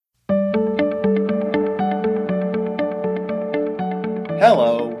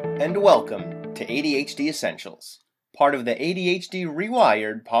Hello, and welcome to ADHD Essentials, part of the ADHD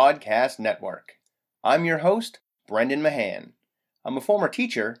Rewired podcast network. I'm your host, Brendan Mahan. I'm a former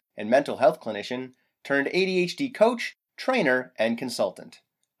teacher and mental health clinician turned ADHD coach, trainer, and consultant.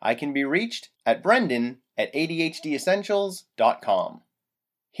 I can be reached at brendan@adhdessentials.com.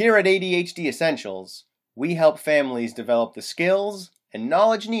 Here at ADHD Essentials, we help families develop the skills and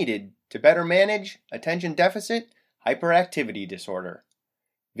knowledge needed to better manage attention deficit hyperactivity disorder.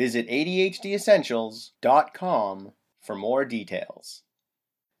 Visit ADHDessentials.com for more details.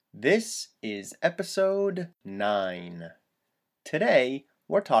 This is episode 9. Today,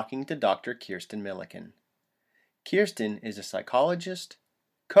 we're talking to Dr. Kirsten Milliken. Kirsten is a psychologist,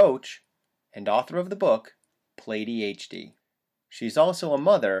 coach, and author of the book, PlayDHD. She's also a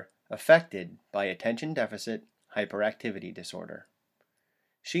mother affected by attention deficit hyperactivity disorder.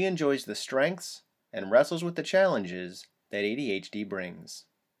 She enjoys the strengths and wrestles with the challenges that ADHD brings.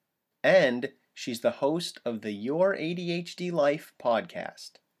 And she's the host of the Your ADHD Life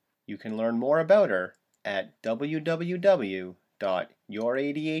podcast. You can learn more about her at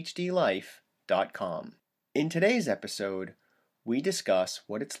www.youradhdlife.com. In today's episode, we discuss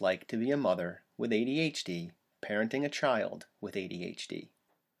what it's like to be a mother with ADHD, parenting a child with ADHD,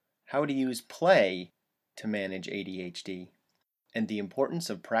 how to use play to manage ADHD, and the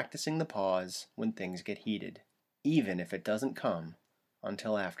importance of practicing the pause when things get heated, even if it doesn't come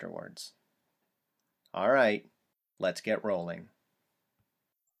until afterwards. All right, let's get rolling.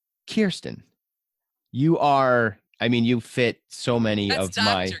 Kirsten, you fit so many That's of Dr.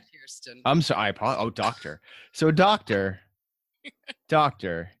 my... Kirsten. I'm sorry, doctor. So Dr.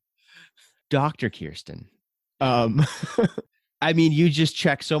 Kirsten. You just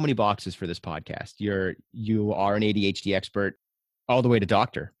check so many boxes for this podcast. You are an ADHD expert all the way to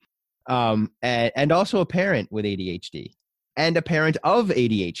doctor. And also a parent with ADHD and a parent of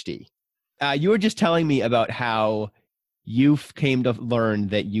ADHD. You were just telling me about how you came to learn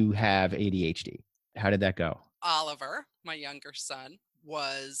that you have ADHD. How did that go? Oliver, my younger son,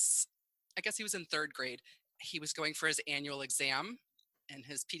 I guess he was in 3rd grade. He was going for his annual exam, and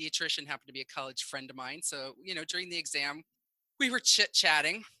his pediatrician happened to be a college friend of mine. So, during the exam, we were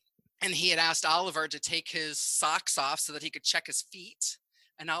chit-chatting, and he had asked Oliver to take his socks off so that he could check his feet.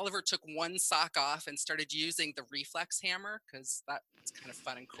 And Oliver took one sock off and started using the reflex hammer because that's kind of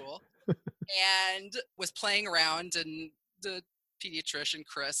fun and cool. And was playing around, and the pediatrician,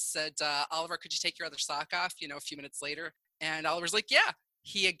 Chris, said, Oliver, could you take your other sock off, a few minutes later? And Oliver's like, yeah.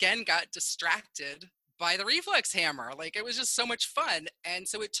 He again got distracted by the reflex hammer. Like, it was just so much fun. And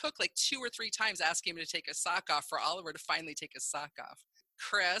so it took like 2 or 3 times asking him to take his sock off for Oliver to finally take his sock off.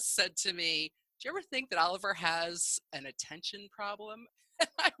 Chris said to me, do you ever think that Oliver has an attention problem? And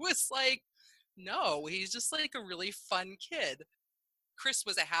I was like, no, he's just like a really fun kid. Chris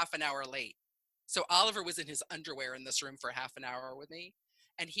was a half an hour late. So Oliver was in his underwear in this room for half an hour with me.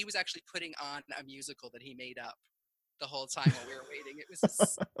 And he was actually putting on a musical that he made up the whole time while we were waiting. It was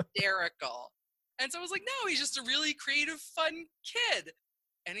hysterical. And so I was like, no, he's just a really creative, fun kid.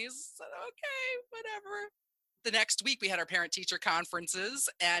 And he's like, okay, whatever. The next week we had our parent-teacher conferences,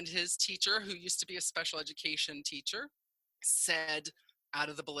 and his teacher, who used to be a special education teacher, said out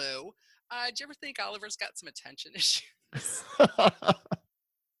of the blue, do you ever think Oliver's got some attention issues?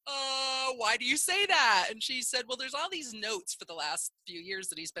 Why do you say that? And she said, well, there's all these notes for the last few years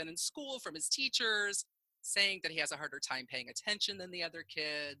that he's been in school from his teachers saying that he has a harder time paying attention than the other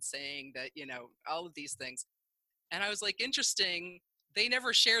kids, saying that, all of these things. And I was like, interesting. They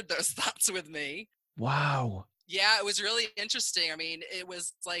never shared those thoughts with me. Wow. Yeah, it was really interesting. I mean, it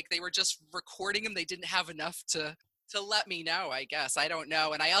was like they were just recording him. They didn't have enough to let me know, I guess. I don't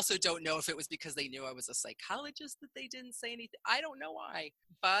know. And I also don't know if it was because they knew I was a psychologist that they didn't say anything. I don't know why.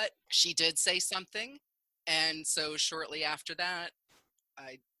 But she did say something. And so shortly after that,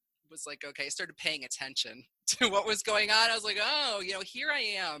 I was like, okay, I started paying attention to what was going on. I was like, oh, here I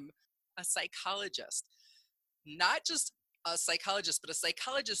am, a psychologist. Not just a psychologist, but a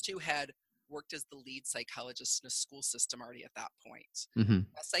psychologist who had worked as the lead psychologist in a school system already at that point. Mm-hmm.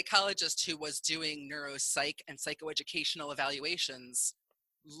 A psychologist who was doing neuropsych and psychoeducational evaluations,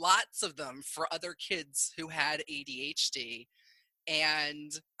 lots of them for other kids who had ADHD.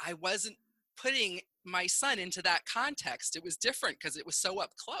 And I wasn't putting my son into that context. It was different because it was so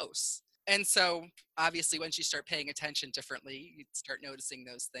up close. And so obviously once you start paying attention differently, you start noticing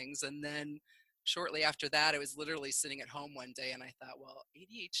those things. And then shortly after that, I was literally sitting at home one day and I thought, well,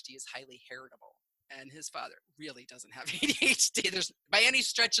 ADHD is highly heritable. And his father really doesn't have ADHD. There's by any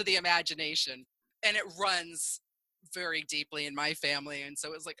stretch of the imagination. And it runs very deeply in my family. And so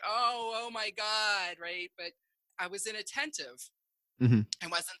it was like, oh my God, right? But I was inattentive. Mhm. I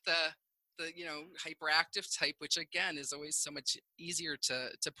wasn't the hyperactive type, which again is always so much easier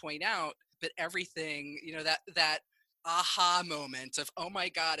to point out. But everything, that aha moment of, oh my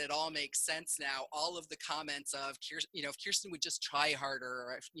god, it all makes sense now. All of the comments of Kirsten, if Kirsten would just try harder,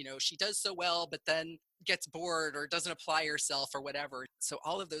 or if she does so well but then gets bored or doesn't apply herself or whatever. So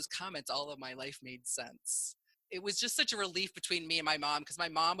all of those comments, all of my life made sense. It was just such a relief between me and my mom, because my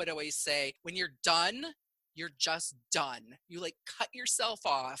mom would always say, when you're done, you're just done. You like cut yourself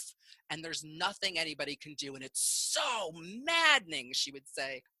off and there's nothing anybody can do. And it's so maddening, she would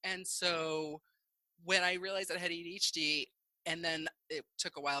say. And so when I realized I had ADHD, and then it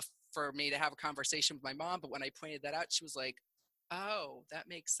took a while for me to have a conversation with my mom, but when I pointed that out, she was like, oh, that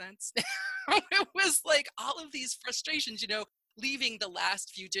makes sense. It was like all of these frustrations, leaving the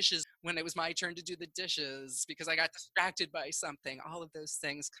last few dishes when it was my turn to do the dishes because I got distracted by something. All of those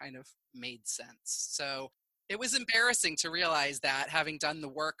things kind of made sense. So it was embarrassing to realize that, having done the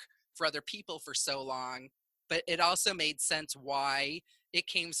work for other people for so long, but it also made sense why it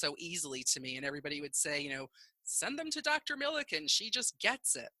came so easily to me. And everybody would say, send them to Dr. Milliken. She just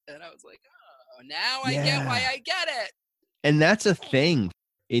gets it. And I was like, oh, now I get why Yeah. I get it. And that's a thing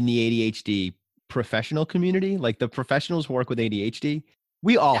in the ADHD professional community. Like the professionals who work with ADHD,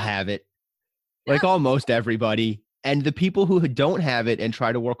 we all Yeah. have it. Yeah. Like almost everybody. And the people who don't have it and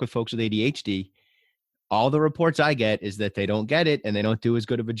try to work with folks with ADHD, all the reports I get is that they don't get it and they don't do as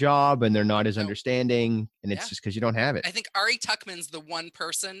good of a job and they're not as No. understanding. And it's Yeah. just because you don't have it. I think Ari Tuckman's the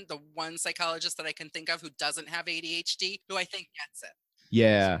one psychologist that I can think of who doesn't have ADHD, who I think gets it.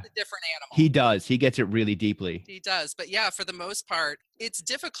 Yeah. He's a different animal. He does. He gets it really deeply. He does. But yeah, for the most part, it's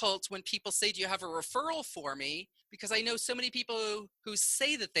difficult when people say, do you have a referral for me? Because I know so many people who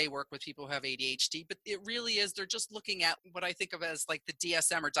say that they work with people who have ADHD, but it really is, they're just looking at what I think of as like the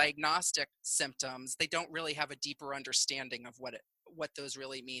DSM or diagnostic symptoms. They don't really have a deeper understanding of what those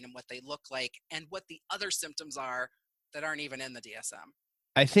really mean and what they look like and what the other symptoms are that aren't even in the DSM.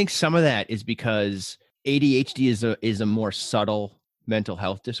 I think some of that is because ADHD is a more subtle mental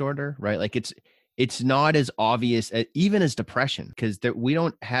health disorder, right? Like it's not as obvious even as depression, because we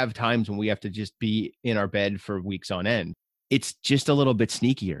don't have times when we have to just be in our bed for weeks on end. It's just a little bit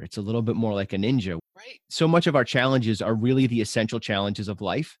sneakier. It's a little bit more like a ninja. Right. So much of our challenges are really the essential challenges of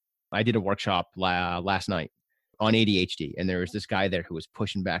life. I did a workshop last night on ADHD, and there was this guy there who was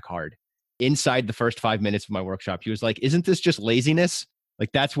pushing back hard. Inside the first 5 minutes of my workshop, he was like, "Isn't this just laziness?"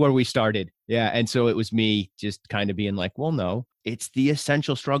 Like that's where we started. Yeah. And so it was me just kind of being like, well, no, it's the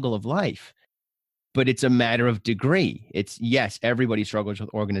essential struggle of life, but it's a matter of degree. It's yes, everybody struggles with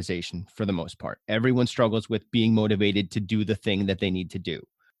organization for the most part. Everyone struggles with being motivated to do the thing that they need to do.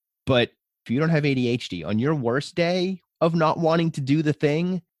 But if you don't have ADHD, on your worst day of not wanting to do the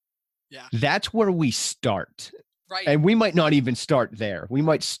thing, Yeah. that's where we start. Right. And we might not even start there. We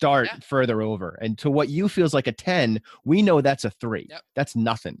might start Yeah. further over. And to what you feels like a 10, we know that's a 3. Yep. That's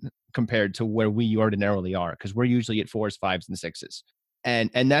nothing compared to where we ordinarily are, because we're usually at 4s, 5s, and 6s.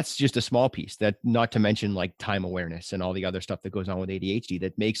 And that's just a small piece, that not to mention like time awareness and all the other stuff that goes on with ADHD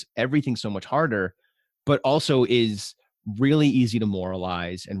that makes everything so much harder, but also is really easy to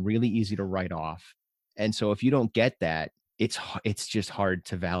moralize and really easy to write off. And so if you don't get that, it's just hard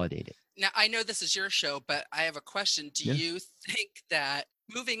to validate it. Now, I know this is your show, but I have a question. Do Yeah. you think that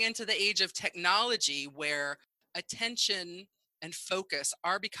moving into the age of technology, where attention and focus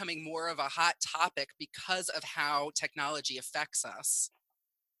are becoming more of a hot topic because of how technology affects us,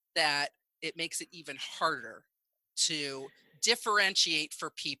 that it makes it even harder to differentiate for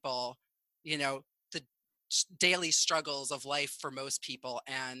people, the daily struggles of life for most people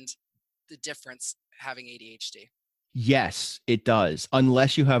and the difference having ADHD? Yes, it does,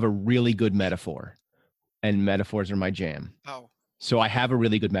 unless you have a really good metaphor, and metaphors are my jam. Oh, So I have a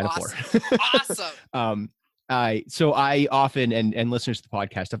really good metaphor. awesome. So I often, and listeners to the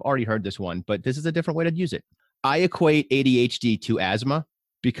podcast have already heard this one, but this is a different way to use it. I equate ADHD to asthma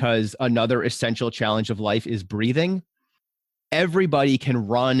because another essential challenge of life is breathing. Everybody can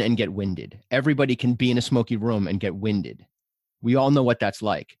run and get winded. Everybody can be in a smoky room and get winded. We all know what that's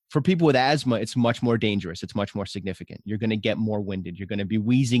like. For people with asthma, it's much more dangerous. It's much more significant. You're going to get more winded. You're going to be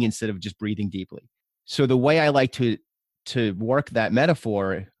wheezing instead of just breathing deeply. So the way I like to work that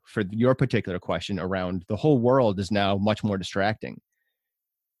metaphor for your particular question around the whole world is now much more distracting.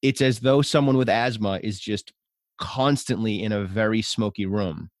 It's as though someone with asthma is just constantly in a very smoky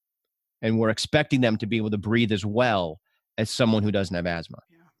room, and we're expecting them to be able to breathe as well as someone who doesn't have asthma.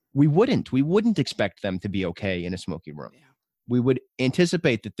 Yeah. We wouldn't expect them to be okay in a smoky room. Yeah. We would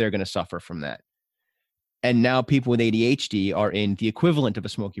anticipate that they're going to suffer from that. And now people with ADHD are in the equivalent of a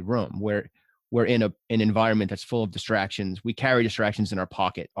smoky room, where we're in an environment that's full of distractions. We carry distractions in our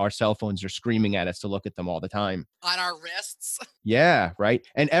pocket. Our cell phones are screaming at us to look at them all the time. On our wrists. Yeah, right.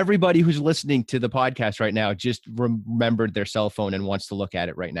 And everybody who's listening to the podcast right now just remembered their cell phone and wants to look at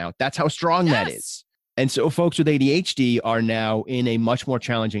it right now. That's how strong that is. And so folks with ADHD are now in a much more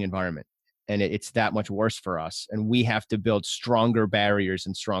challenging environment. And it's that much worse for us. And we have to build stronger barriers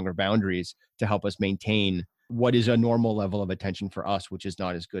and stronger boundaries to help us maintain what is a normal level of attention for us, which is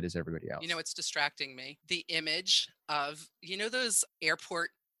not as good as everybody else. You know, it's distracting me. The image of, you know, those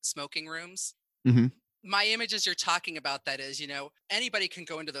airport smoking rooms? Mm-hmm. My image as you're talking about that is, you know, anybody can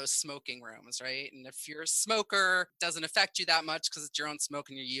go into those smoking rooms, right? And if you're a smoker, it doesn't affect you that much because it's your own smoke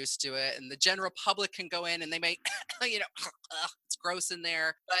and you're used to it. And the general public can go in and they may, you know, it's gross in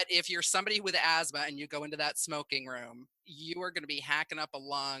there. But if you're somebody with asthma and you go into that smoking room, you are going to be hacking up a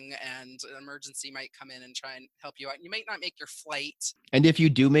lung and an emergency might come in and try and help you out. You might not make your flight. And if you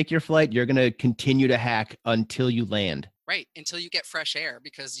do make your flight, you're going to continue to hack until you land. Right, until you get fresh air,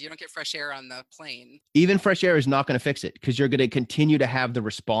 because you don't get fresh air on the plane. Even fresh air is not going to fix it because you're going to continue to have the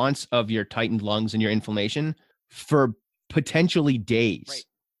response of your tightened lungs and your inflammation for potentially days. Right.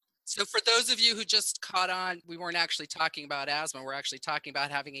 So for those of you who just caught on, we weren't actually talking about asthma. We're actually talking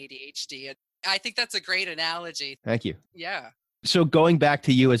about having ADHD. And I think that's a great analogy. Thank you. Yeah. So going back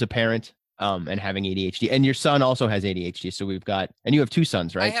to you as a parent and having ADHD, and your son also has ADHD. So we've got, and you have two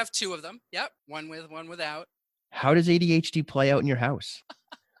sons, right? I have two of them. Yep. One with, one without. How does ADHD play out in your house?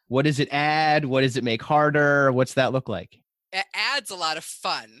 What does it add? What does it make harder? What's that look like? It adds a lot of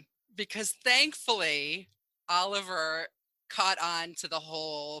fun because thankfully Oliver caught on to the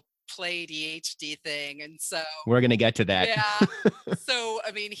whole play ADHD thing. And so we're going to get to that. Yeah. So,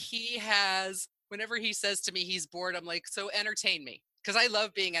 I mean, he has, whenever he says to me he's bored, I'm like, so entertain me. Because I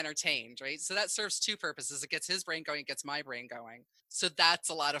love being entertained, right? So that serves two purposes. It gets his brain going, it gets my brain going. So that's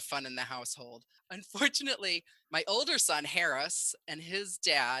a lot of fun in the household. Unfortunately, my older son, Harris, and his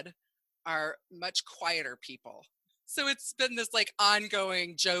dad are much quieter people. So it's been this like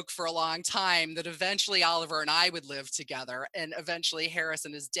ongoing joke for a long time that eventually Oliver and I would live together and eventually Harris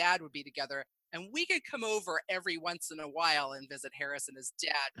and his dad would be together. And we could come over every once in a while and visit Harris and his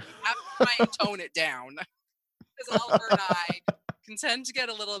dad. We have to try and tone it down because Oliver and I can tend to get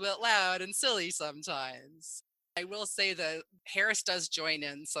a little bit loud and silly sometimes. I will say that Harris does join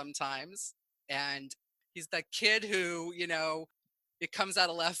in sometimes. And he's that kid who, you know, it comes out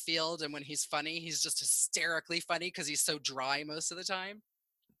of left field. And when he's funny, he's just hysterically funny because he's so dry most of the time.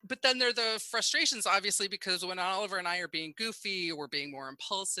 But then there are the frustrations, obviously, because when Oliver and I are being goofy or being more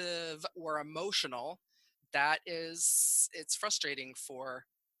impulsive or emotional, it's frustrating for,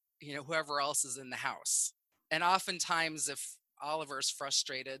 you know, whoever else is in the house. And oftentimes if Oliver's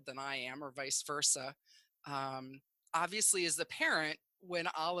frustrated than I am or vice versa, obviously as the parent, when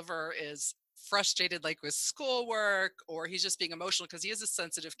Oliver is frustrated like with schoolwork or he's just being emotional because he is a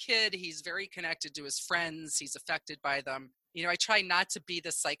sensitive kid, he's very connected to his friends, he's affected by them. You know, I try not to be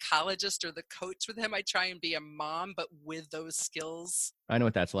the psychologist or the coach with him. I try and be a mom, but with those skills. I know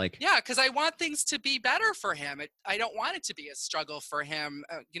what that's like. Yeah, because I want things to be better for him. I don't want it to be a struggle for him.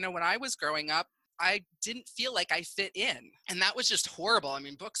 You know, when I was growing up, I didn't feel like I fit in. And that was just horrible. I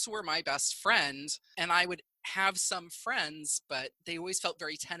mean, books were my best friend, and I would have some friends, but they always felt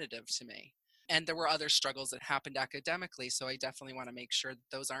very tentative to me. And there were other struggles that happened academically. So I definitely want to make sure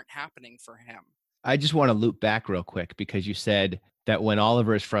that those aren't happening for him. I just want to loop back real quick because you said that when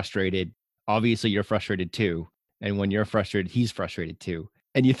Oliver is frustrated, obviously you're frustrated too. And when you're frustrated, he's frustrated too.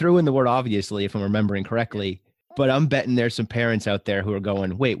 And you threw in the word obviously, if I'm remembering correctly, but I'm betting there's some parents out there who are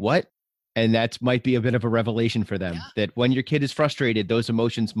going, wait, what? And that might be a bit of a revelation for them, that when your kid is frustrated, those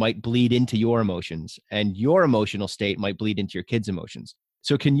emotions might bleed into your emotions and your emotional state might bleed into your kid's emotions.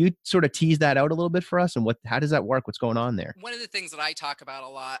 So can you sort of tease that out a little bit for us? And how does that work? What's going on there? One of the things that I talk about a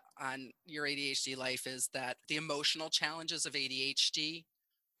lot on Your ADHD Life is that the emotional challenges of ADHD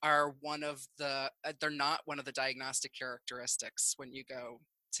are they're not one of the diagnostic characteristics when you go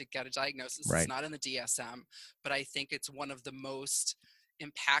to get a diagnosis. Right. It's not in the DSM, but I think it's one of the most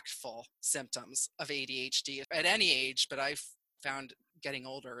impactful symptoms of ADHD at any age, but I've found getting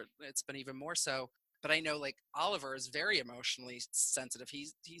older, it's been even more so. But I know like Oliver is very emotionally sensitive.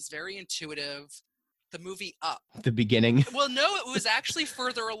 He's very intuitive. The movie Up. The beginning? Well, no, it was actually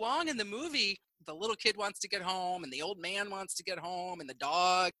further along in the movie. The little kid wants to get home and the old man wants to get home and the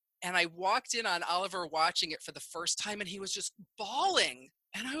dog. And I walked in on Oliver watching it for the first time and he was just bawling.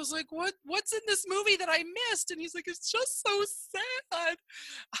 And I was like, what's in this movie that I missed? And he's like, it's just so sad.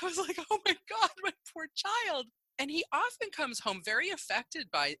 I was like, oh my God, my poor child. And he often comes home very affected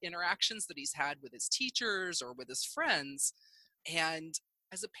by interactions that he's had with his teachers or with his friends. And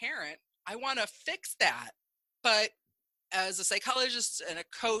as a parent, I want to fix that. But as a psychologist and a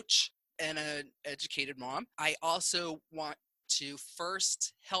coach and an educated mom, I also want to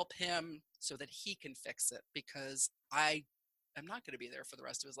first help him so that he can fix it, because I am not going to be there for the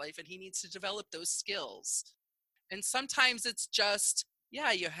rest of his life and he needs to develop those skills. And sometimes it's just,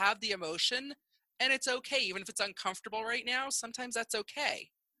 yeah, you have the emotion and it's okay. Even if it's uncomfortable right now, sometimes that's okay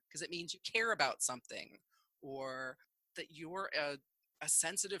because it means you care about something, or that you're a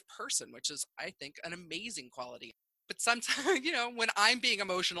sensitive person, which is, I think, an amazing quality. But sometimes, when I'm being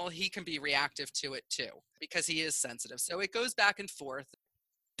emotional, he can be reactive to it too because he is sensitive. So it goes back and forth.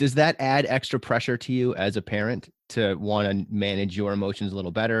 Does that add extra pressure to you as a parent to want to manage your emotions a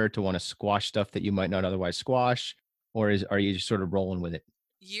little better, to want to squash stuff that you might not otherwise squash? Or are you just sort of rolling with it?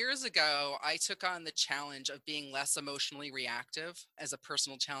 Years ago, I took on the challenge of being less emotionally reactive as a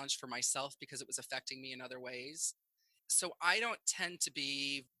personal challenge for myself because it was affecting me in other ways. So I don't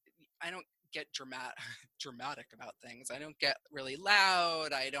get dramatic about things. I don't get really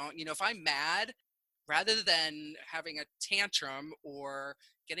loud. I don't, if I'm mad, rather than having a tantrum or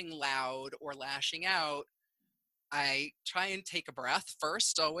getting loud or lashing out, I try and take a breath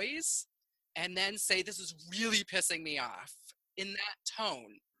first always, and then say, this is really pissing me off in that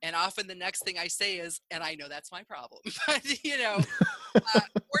tone. And often the next thing I say is, and I know that's my problem, but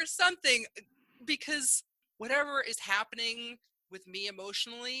or something, because whatever is happening with me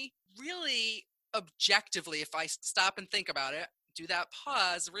emotionally, really objectively, if I stop and think about it, do that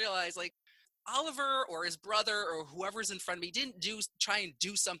pause, realize like Oliver or his brother or whoever's in front of me didn't try and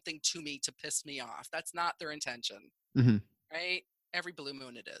do something to me to piss me off. That's not their intention, Hmm. right? Every blue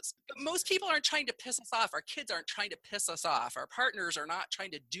moon it is. But most people aren't trying to piss us off. Our kids aren't trying to piss us off. Our partners are not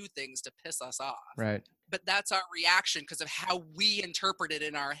trying to do things to piss us off. Right. But that's our reaction because of how we interpret it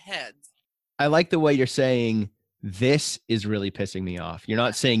in our heads. I like the way you're saying, this is really pissing me off. You're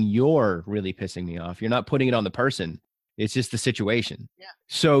not saying you're really pissing me off. You're not putting it on the person. It's just the situation. Yeah.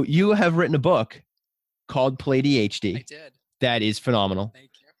 So you have written a book called Play I ADHD did. that is phenomenal. Thank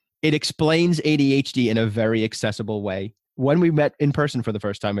you. It explains ADHD in a very accessible way. When we met in person for the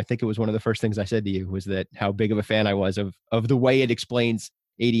first time, I think it was one of the first things I said to you was that how big of a fan I was of the way it explains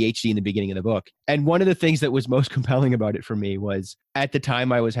ADHD in the beginning of the book. And one of the things that was most compelling about it for me was at the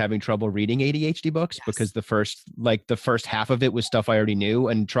time I was having trouble reading ADHD books because the first half of it was stuff I already knew,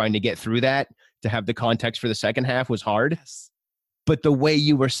 and trying to get through that to have the context for the second half was hard. Yes. But the way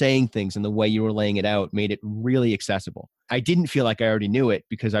you were saying things and the way you were laying it out made it really accessible. I didn't feel like I already knew it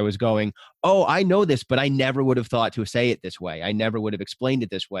because I was going, oh, I know this, but I never would have thought to say it this way. I never would have explained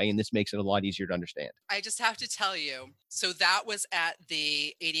it this way. And this makes it a lot easier to understand. I just have to tell you, so that was at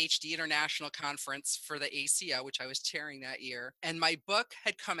the ADHD International Conference for the ACO, which I was chairing that year. And my book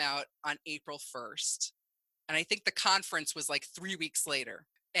had come out on April 1st. And I think the conference was like 3 weeks later.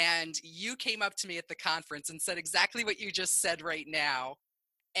 And you came up to me at the conference and said exactly what you just said right now.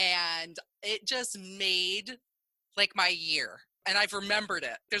 And it just made like my year. And I've remembered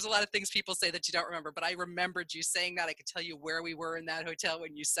it. There's a lot of things people say that you don't remember, but I remembered you saying that. I could tell you where we were in that hotel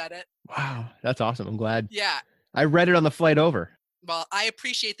when you said it. Wow, that's awesome. I'm glad. Yeah. I read it on the flight over. Well, I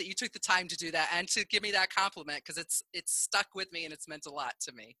appreciate that you took the time to do that and to give me that compliment, because it's stuck with me and it's meant a lot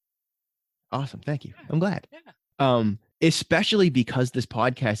to me. Awesome. Thank you. I'm glad. Yeah. Especially because this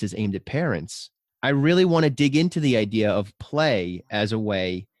podcast is aimed at parents. I really want to dig into the idea of play as a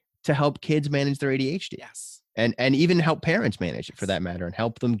way to help kids manage their ADHD. Yes. And even help parents manage it for that matter, and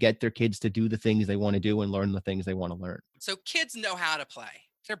help them get their kids to do the things they want to do and learn the things they want to learn. So kids know how to play.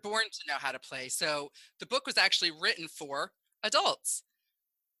 They're born to know how to play. So the book was actually written for adults.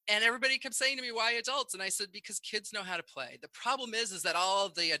 And everybody kept saying to me, why adults? And I said, because kids know how to play. The problem is that all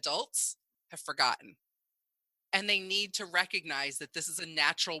of the adults have forgotten. And they need to recognize that this is a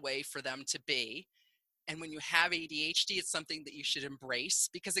natural way for them to be. And when you have ADHD, it's something that you should embrace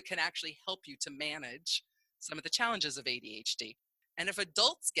because it can actually help you to manage some of the challenges of ADHD. And if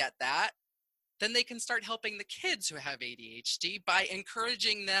adults get that, then they can start helping the kids who have ADHD by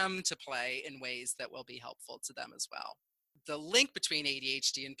encouraging them to play in ways that will be helpful to them as well. The link between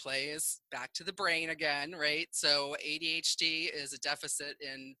ADHD and play is back to the brain again, right? So ADHD is a deficit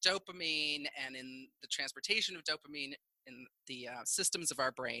in dopamine and in the transportation of dopamine in the systems of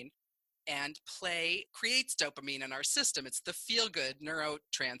our brain. And play creates dopamine in our system. It's the feel-good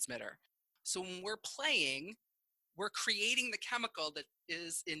neurotransmitter. So when we're playing, we're creating the chemical that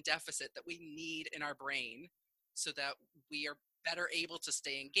is in deficit that we need in our brain so that we are better able to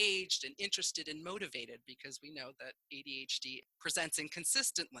stay engaged and interested and motivated, because we know that ADHD presents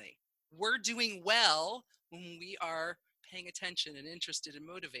inconsistently. We're doing well when we are paying attention and interested and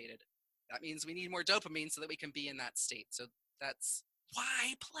motivated. That means we need more dopamine so that we can be in that state. So that's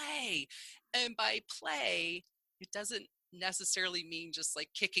why play? And by play, it doesn't necessarily mean just like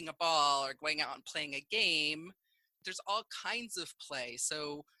kicking a ball or going out and playing a game. There's all kinds of play.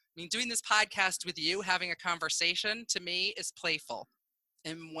 So, I mean, doing this podcast with you, having a conversation, to me is playful.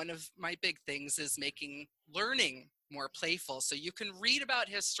 And one of my big things is making learning more playful. So you can read about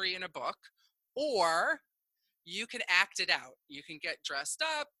history in a book, or you can act it out. You can get dressed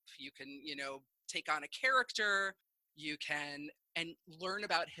up, you can, take on a character, you can and learn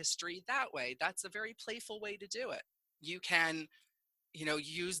about history that way. That's a very playful way to do it. You can,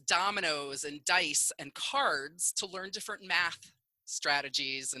 use dominoes and dice and cards to learn different math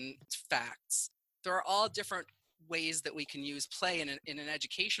strategies and facts. There are all different ways that we can use play in an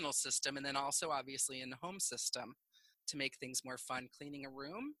educational system, and then also obviously in the home system, to make things more fun. Cleaning a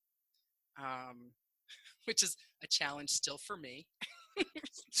room, which is a challenge still for me.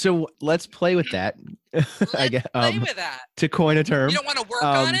 So let's play with that. I guess, play with that. To coin a term. You don't want to work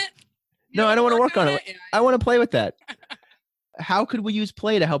on it? No, I don't want to work on it. I want to play with that. How could we use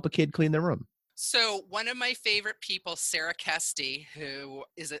play to help a kid clean their room? So one of my favorite people, Sarah Kesty, who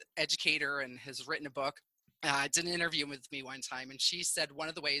is an educator and has written a book, did an interview with me one time, and she said one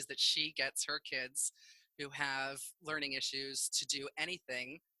of the ways that she gets her kids who have learning issues to do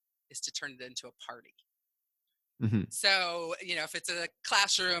anything is to turn it into a party. Mm-hmm. So, if it's a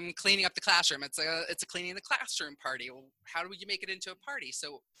classroom, cleaning up the classroom, it's a cleaning the classroom party. Well, how do you make it into a party?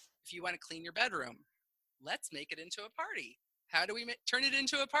 So if you want to clean your bedroom, let's make it into a party. How do we turn it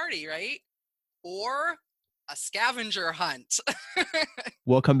into a party, right? Or a scavenger hunt.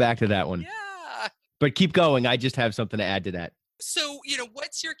 We'll come back to that one. Yeah. But keep going. I just have something to add to that. So,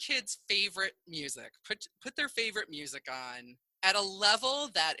 what's your kid's favorite music? Put their favorite music on at a level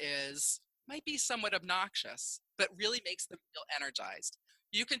that might be somewhat obnoxious, but really makes them feel energized.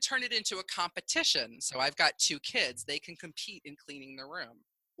 You can turn it into a competition. So I've got 2 kids. They can compete in cleaning their room.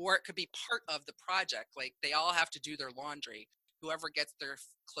 Or it could be part of the project. Like they all have to do their laundry. Whoever gets their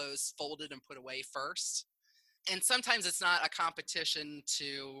clothes folded and put away first. And sometimes it's not a competition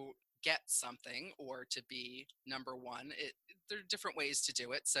to get something or to be number one. There are different ways to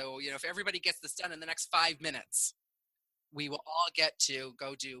do it. So, if everybody gets this done in the next 5 minutes, we will all get to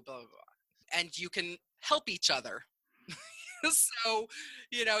go do blah, blah, blah. And you can help each other. So,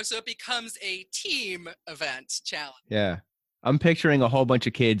 so it becomes a team event challenge. Yeah. I'm picturing a whole bunch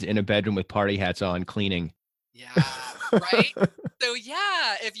of kids in a bedroom with party hats on cleaning. Yeah, right? So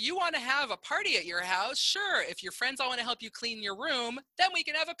yeah, if you want to have a party at your house, sure. If your friends all want to help you clean your room, then we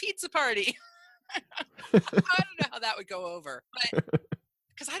can have a pizza party. I don't know how that would go over. But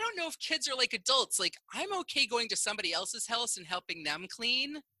because I don't know if kids are like adults. Like I'm okay going to somebody else's house and helping them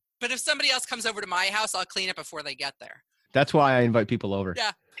clean. But if somebody else comes over to my house, I'll clean it before they get there. That's why I invite people over.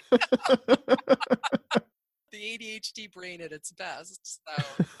 Yeah. The ADHD brain at its best.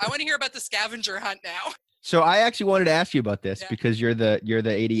 So I want to hear about the scavenger hunt now. So I actually wanted to ask you about this because you're the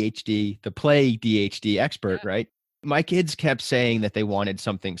ADHD, the play DHD expert, right? My kids kept saying that they wanted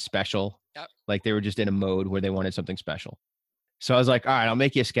something special. Yep. Like they were just in a mode where they wanted something special. So I was like, all right, I'll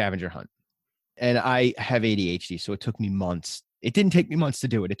make you a scavenger hunt. And I have ADHD, so it took me months. It didn't take me months to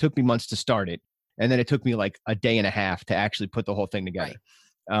do it. It took me months to start it. And then it took me like a day and a half to actually put the whole thing together.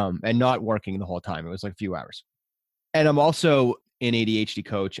 Right. And not working the whole time. It was like a few hours. And I'm also an ADHD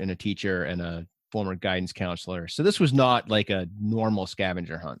coach and a teacher and a former guidance counselor. So this was not like a normal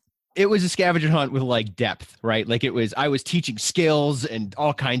scavenger hunt. It was a scavenger hunt with like depth, right? Like I was teaching skills and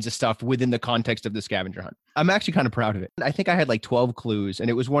all kinds of stuff within the context of the scavenger hunt. I'm actually kind of proud of it. I think I had like 12 clues, and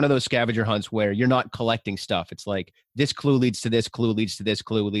it was one of those scavenger hunts where you're not collecting stuff. It's like this clue leads to this clue, leads to this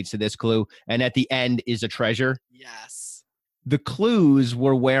clue, leads to this clue. And at the end is a treasure. Yes. The clues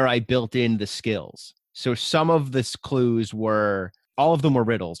were where I built in the skills. So some of the clues all of them were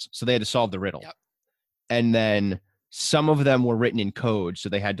riddles. So they had to solve the riddle. Yep. And then some of them were written in code. So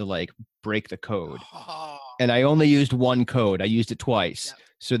they had to like break the code. Oh. And I only used one code. I used it twice Yep.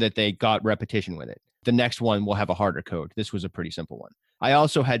 so that they got repetition with it. The next one will have a harder code. This was a pretty simple one. I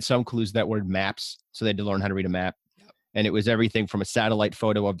also had some clues that were maps. So they had to learn how to read a map. Yep. And it was everything from a satellite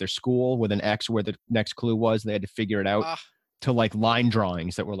photo of their school with an X where the next clue was. They had to figure it out. To like line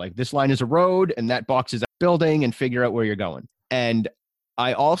drawings that were like, this line is a road and that box is a building, and figure out where you're going. And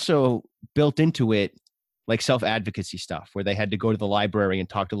I also built into it like self-advocacy stuff where they had to go to the library and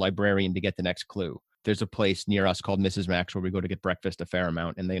talk to the librarian to get the next clue. There's a place near us called Mrs. Max where we go to get breakfast a fair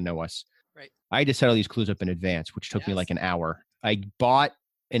amount, and they know us. Right. I had to set all these clues up in advance, which took me like an hour. I bought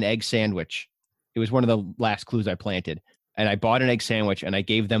an egg sandwich. It was one of the last clues I planted. And I bought an egg sandwich and I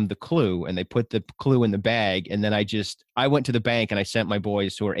gave them the clue, and they put the clue in the bag. And then I went to the bank and I sent my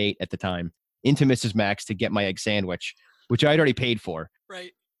boys, who were 8 at the time, into Mrs. Max to get my egg sandwich. which I'd already paid for.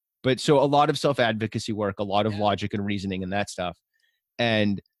 Right. But so a lot of self-advocacy work, a lot of Yeah. logic and reasoning and that stuff.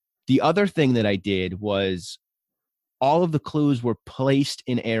 And the other thing that I did was all of the clues were placed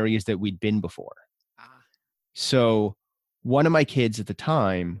in areas that we'd been before. Ah, So one of my kids at the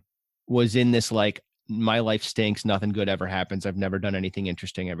time was in this like, my life stinks, nothing good ever happens, I've never done anything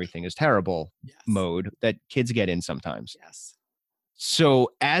interesting, everything is terrible yes. mode that kids get in sometimes. Yes.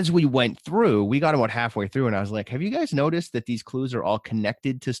 So as we went through, we got about halfway through and I was like, have you guys noticed that these clues are all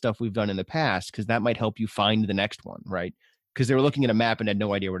connected to stuff we've done in the past? Because that might help you find the next one, right? Because they were looking at a map and had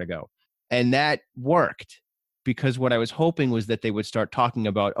no idea where to go. And that worked because what I was hoping was that they would start talking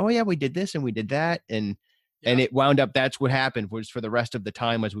about, oh yeah, we did this and we did that. And it wound up, that's what happened was for the rest of the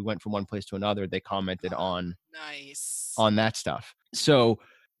time as we went from one place to another, they commented on Nice. on that stuff. So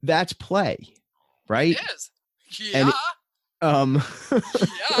that's play, right? It is. And Yeah.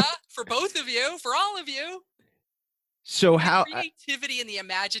 Yeah, For both of you, for all of you. So The how? creativity and the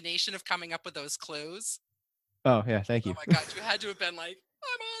imagination of coming up with those clues. Oh yeah, thank you. Oh my God, you had to have been like,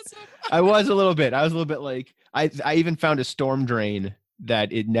 I'm awesome. I was a little bit. Like I even found a storm drain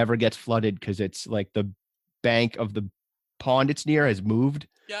that it never gets flooded because it's like the bank of the pond it's near has moved.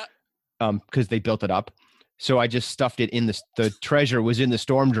 Yeah. Because they built it up. So I just stuffed it in the treasure was in the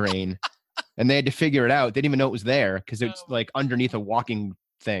storm drain, and they had to figure it out. They didn't even know it was there because it's like underneath a walking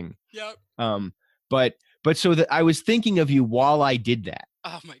thing. Yep. But so that I was thinking of you while I did that.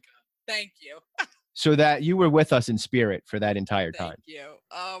 Oh my God. Thank you. So that you were with us in spirit for that entire time. Thank you.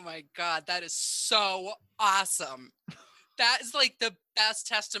 Oh my God. That is so awesome. That is like the best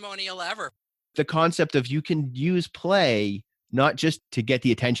testimonial ever. The concept of you can use play not just to get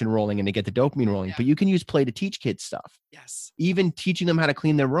the attention rolling and to get the dopamine rolling, but you can use play to teach kids stuff. Yes. Even teaching them how to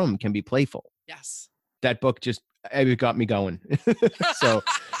clean their room can be playful. Yes. That book just, it got me going. So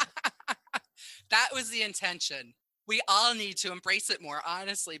that was the intention. We all need to embrace it more,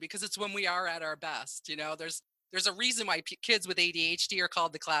 honestly, because it's when we are at our best. You know, there's a reason why kids with ADHD are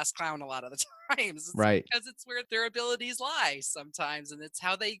called the class clown a lot of the times. It's right. Because it's where their abilities lie sometimes, and it's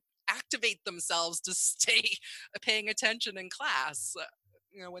how they activate themselves to stay paying attention in class,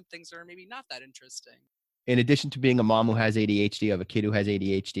 you know, when things are maybe not that interesting. In addition to being a mom who has ADHD, of a kid who has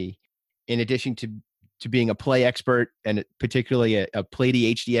ADHD, in addition to being a play expert and particularly a play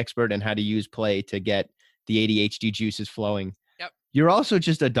ADHD expert and how to use play to get the ADHD juices flowing. Yep. You're also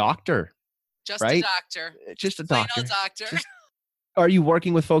just a doctor. Just right? a doctor. Just a Plain doctor. old doctor. Are you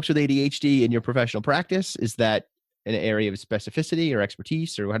working with folks with ADHD in your professional practice? Is that an area of specificity or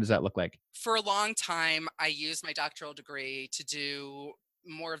expertise, or how does that look like? For a long time, I used my doctoral degree to do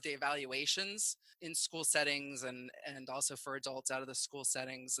more of the evaluations in school settings and also for adults out of the school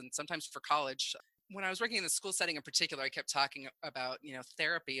settings and sometimes for college. When I was working in the school setting in particular, I kept talking about, you know,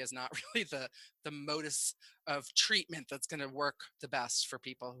 therapy is not really the modus of treatment that's going to work the best for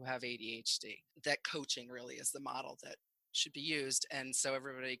people who have ADHD. That coaching really is the model that should be used. And so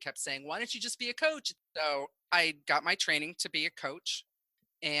everybody kept saying, why don't you just be a coach? So I got my training to be a coach.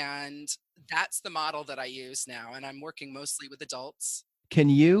 And that's the model that I use now. And I'm working mostly with adults. Can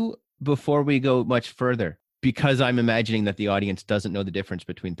you, before we go much further, because I'm imagining that the audience doesn't know the difference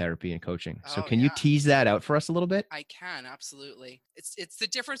between therapy and coaching. So can you tease that out for us a little bit? I can, absolutely. It's the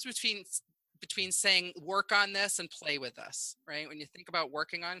difference between saying work on this and play with this, right? When you think about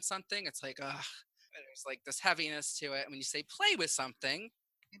working on something, it's like, there's like this heaviness to it. And when you say play with something,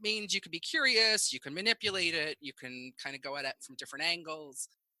 it means you can be curious, you can manipulate it, you can kind of go at it from different angles.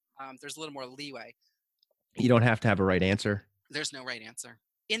 There's a little more leeway. You don't have to have a right answer. There's no right answer.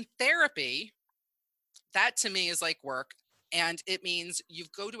 In therapy, that to me is like work. And it means you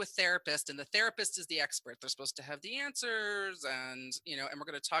go to a therapist and the therapist is the expert. They're supposed to have the answers and, you know, and we're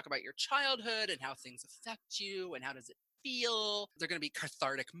going to talk about your childhood and how things affect you and how does it feel. They're going to be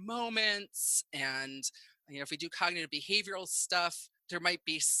cathartic moments. And, you know, if we do cognitive behavioral stuff, there might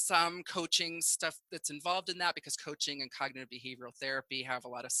be some coaching stuff that's involved in that because coaching and cognitive behavioral therapy have a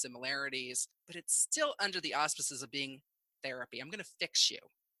lot of similarities, but it's still under the auspices of being therapy. I'm going to fix you.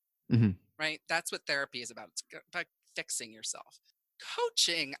 Mm-hmm. Right? That's what therapy is about. It's about fixing yourself.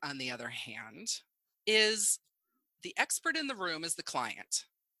 Coaching, on the other hand, is the expert in the room is the client.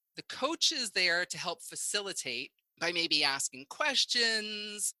 The coach is there to help facilitate by maybe asking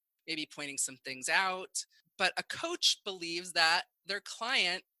questions, maybe pointing some things out. But a coach believes that their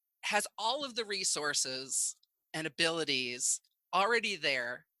client has all of the resources and abilities already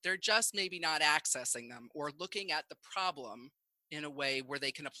there. They're just maybe not accessing them or looking at the problem in a way where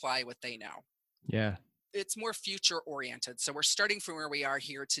they can apply what they know. Yeah. It's more future oriented. So we're starting from where we are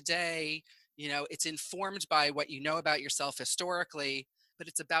here today. You know, it's informed by what you know about yourself historically, but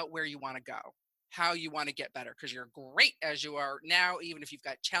it's about where you want to go. how you want to get better, because you're great as you are now. Even if you've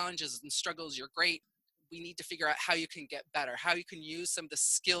got challenges and struggles, you're great. We need to figure out how you can get better, how you can use some of the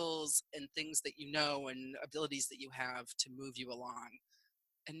skills and things that you know and abilities that you have to move you along.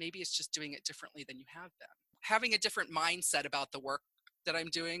 And maybe it's just doing it differently than you have been. Having a different mindset about the work that I'm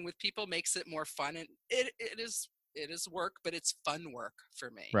doing with people makes it more fun. And it is work, but it's fun work for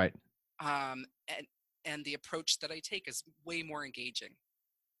me. Right. Um, and the approach that I take is way more engaging.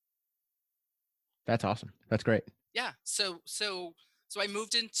 That's awesome. That's great. Yeah. So I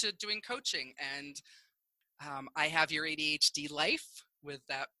moved into doing coaching, and I have Your ADHD Life with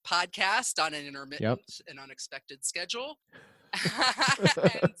that podcast on an intermittent and unexpected schedule,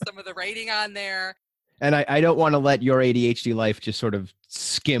 and some of the writing on there. And I don't want to let Your ADHD Life just sort of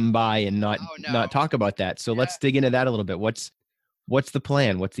skim by and not talk about that. So let's dig into that a little bit. What's the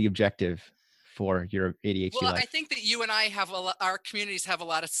plan? What's the objective for Your ADHD Life? I think that you and I our communities have a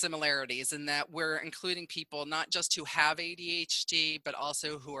lot of similarities in that we're including people not just who have ADHD, but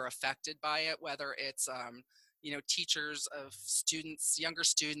also who are affected by it, whether it's teachers of students, younger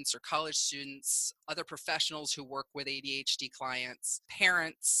students or college students, other professionals who work with ADHD clients,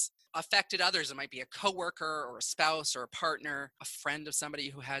 parents, affected others. It might be a coworker or a spouse or a partner, a friend of somebody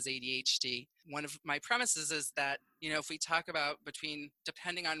who has ADHD. One of my premises is that, if we talk about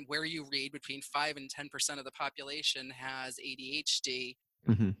depending on where you read, between 5 and 10% of the population has ADHD,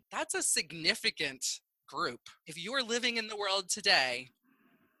 that's a significant group. If you are living in the world today,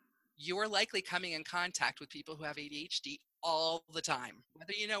 you are likely coming in contact with people who have ADHD all the time,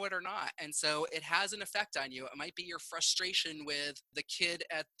 whether you know it or not. And so it has an effect on you. It might be your frustration with the kid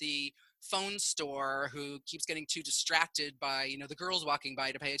at the phone store who keeps getting too distracted by, the girls walking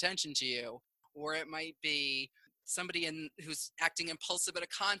by to pay attention to you. Or it might be somebody who's acting impulsive at a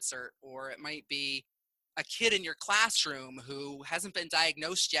concert. Or it might be a kid in your classroom who hasn't been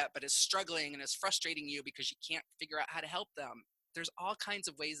diagnosed yet, but is struggling and is frustrating you because you can't figure out how to help them. There's all kinds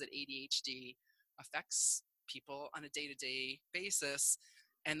of ways that ADHD affects people on a day-to-day basis.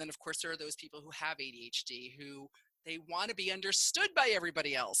 And then, of course, there are those people who have ADHD who they want to be understood by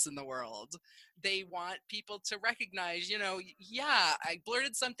everybody else in the world. They want people to recognize, yeah, I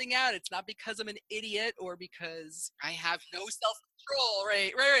blurted something out. It's not because I'm an idiot or because I have no self-control,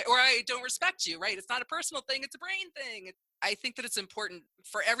 right? Or I don't respect you, right? It's not a personal thing. It's a brain thing. I think that it's important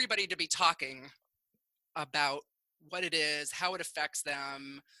for everybody to be talking about what it is, how it affects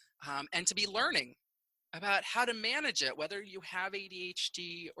them, and to be learning about how to manage it, whether you have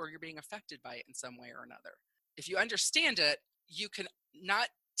ADHD or you're being affected by it in some way or another. If you understand it, you can not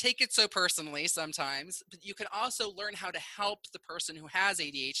take it so personally sometimes, but you can also learn how to help the person who has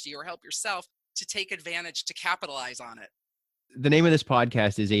ADHD or help yourself to take advantage, to capitalize on it. The name of this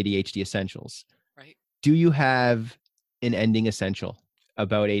podcast is ADHD Essentials. Right. Do you have an ending essential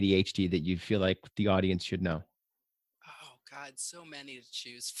about ADHD that you feel like the audience should know? Oh, God, so many to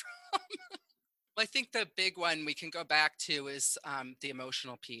choose from. Well, I think the big one we can go back to is the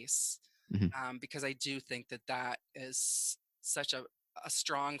emotional piece, because I do think that is such a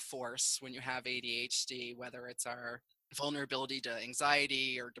strong force when you have ADHD, whether it's our vulnerability to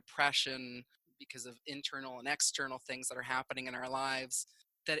anxiety or depression because of internal and external things that are happening in our lives,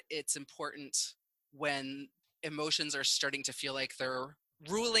 that it's important when emotions are starting to feel like they're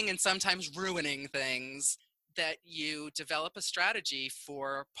ruling and sometimes ruining things, that you develop a strategy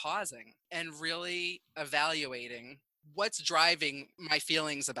for pausing and really evaluating what's driving my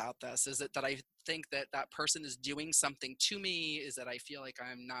feelings about this. Is it that I think that that person is doing something to me? Is it I feel like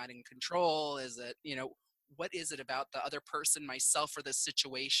I'm not in control? Is it, what is it about the other person, myself, or this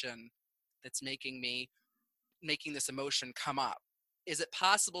situation that's making this emotion come up? Is it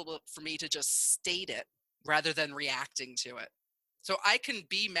possible for me to just state it rather than reacting to it? So I can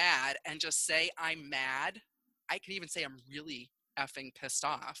be mad and just say I'm mad. I can even say I'm really effing pissed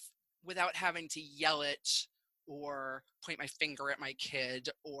off without having to yell it or point my finger at my kid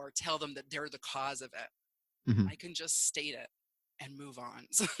or tell them that they're the cause of it. I can just state it and move on,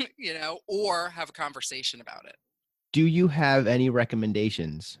 or have a conversation about it. Do you have any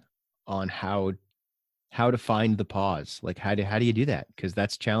recommendations on how to find the pause? Like how do you do that? Because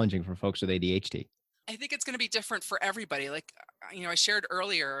that's challenging for folks with ADHD. I think it's going to be different for everybody. Like, I shared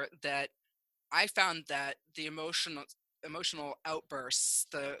earlier that I found that the emotional outbursts,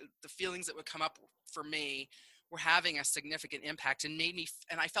 the feelings that would come up for me were having a significant impact and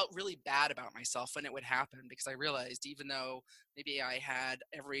and I felt really bad about myself when it would happen, because I realized even though maybe I had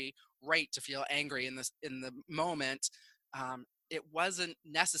every right to feel angry in the moment, it wasn't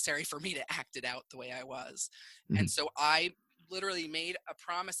necessary for me to act it out the way I was. And so I literally made a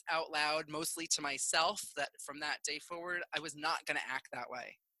promise out loud, mostly to myself, that from that day forward, I was not going to act that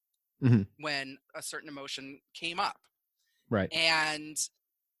way. Mhm. when a certain emotion came up. Right. And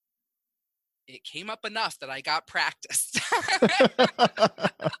it came up enough that I got practiced.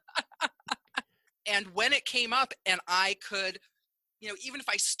 And when it came up and I could, even if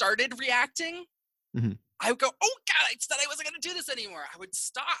I started reacting, Mhm. I would go, oh God, I said I wasn't going to do this anymore. I would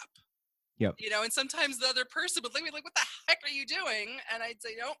stop. Yep. And sometimes the other person would look at me like, what the heck are you doing? And I'd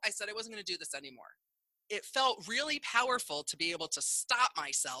say, no, I said I wasn't going to do this anymore. It felt really powerful to be able to stop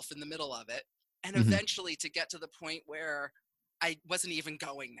myself in the middle of it and Mhm. eventually to get to the point where I wasn't even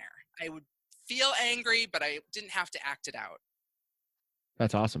going there. I would feel angry, but I didn't have to act it out.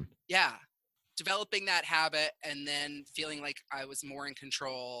 That's awesome. Yeah. Developing that habit and then feeling like I was more in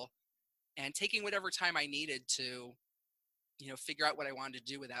control and taking whatever time I needed to, figure out what I wanted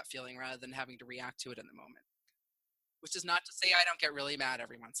to do with that feeling rather than having to react to it in the moment. Which is not to say I don't get really mad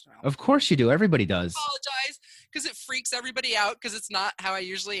every once in a while. Of course you do. Everybody does. I apologize because it freaks everybody out because it's not how I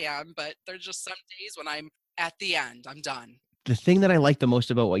usually am, but there's just some days when I'm at the end, I'm done. The thing that I like the most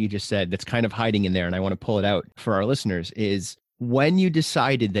about what you just said that's kind of hiding in there, and I want to pull it out for our listeners, is when you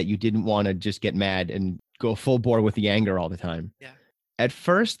decided that you didn't want to just get mad and go full bore with the anger all the time. Yeah. At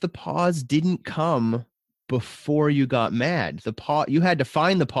first, the pause didn't come before you got mad. You had to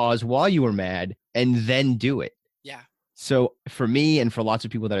find the pause while you were mad and then do it. Yeah. So for me and for lots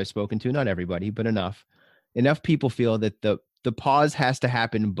of people that I've spoken to, not everybody, but enough people feel that the pause has to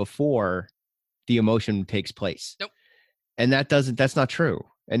happen before the emotion takes place. Nope. And that's not true.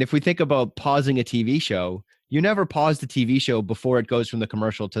 And if we think about pausing a TV show, you never pause the TV show before it goes from the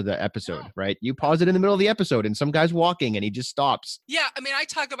commercial to the episode, right? You pause it in the middle of the episode and some guy's walking and he just stops. Yeah. I mean, I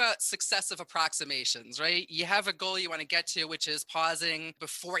talk about successive approximations, right? You have a goal you want to get to, which is pausing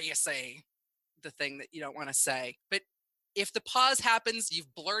before you say the thing that you don't want to say. But if the pause happens,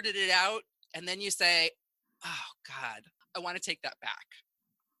 you've blurted it out, and then you say, oh God, I want to take that back.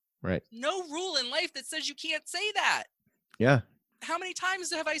 Right. No rule in life that says you can't say that. Yeah. How many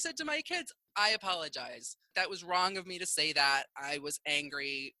times have I said to my kids, I apologize. That was wrong of me to say that. I was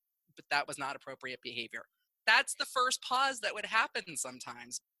angry, but that was not appropriate behavior. That's the first pause that would happen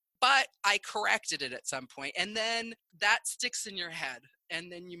sometimes. But I corrected it at some point, and then that sticks in your head. And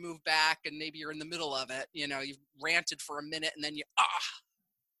then you move back, and maybe you're in the middle of it. You've ranted for a minute, and then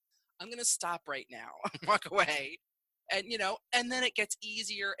I'm going to stop right now and walk away. And, and then it gets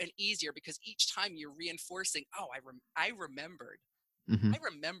easier and easier because each time you're reinforcing, I remembered. Mm-hmm. I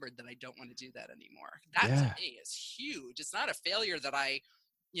remembered that I don't want to do that anymore. That to me is huge. It's not a failure that I,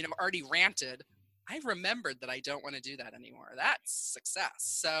 already ranted. I remembered that I don't want to do that anymore. That's success.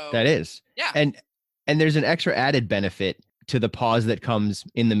 So that is. Yeah. And there's an extra added benefit to the pause that comes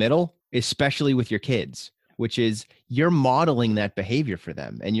in the middle, especially with your kids, which is you're modeling that behavior for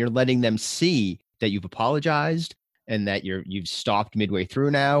them and you're letting them see that you've apologized and that you've stopped midway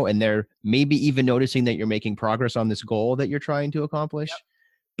through now. And they're maybe even noticing that you're making progress on this goal that you're trying to accomplish. Yep.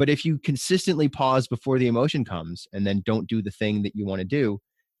 But if you consistently pause before the emotion comes and then don't do the thing that you want to do,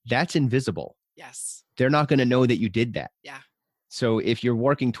 that's invisible. Yes. They're not going to know that you did that. Yeah. So if you're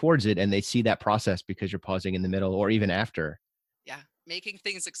working towards it and they see that process because you're pausing in the middle or even after. Yeah. Making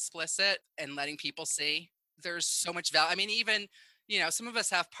things explicit and letting people see, there's so much value. I mean, even, some of us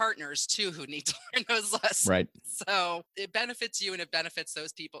have partners too who need to learn those lessons. Right. So it benefits you and it benefits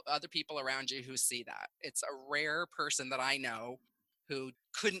those people, other people around you who see that. It's a rare person that I know who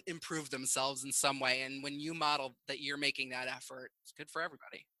couldn't improve themselves in some way. And when you model that you're making that effort, it's good for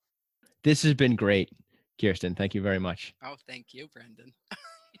everybody. This has been great, Kirsten. Thank you very much. Oh, thank you, Brendan.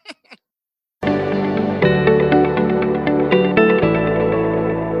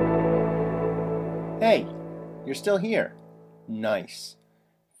 Hey, you're still here. Nice.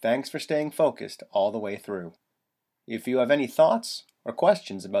 Thanks for staying focused all the way through. If you have any thoughts or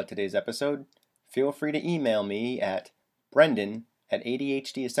questions about today's episode, feel free to email me at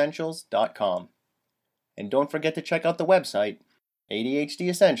brendan@ADHDessentials.com. And don't forget to check out the website,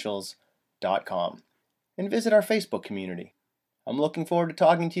 ADHDessentials.com, and visit our Facebook community. I'm looking forward to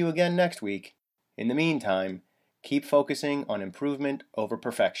talking to you again next week. In the meantime, keep focusing on improvement over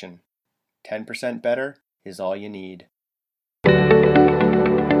perfection. 10% better is all you need.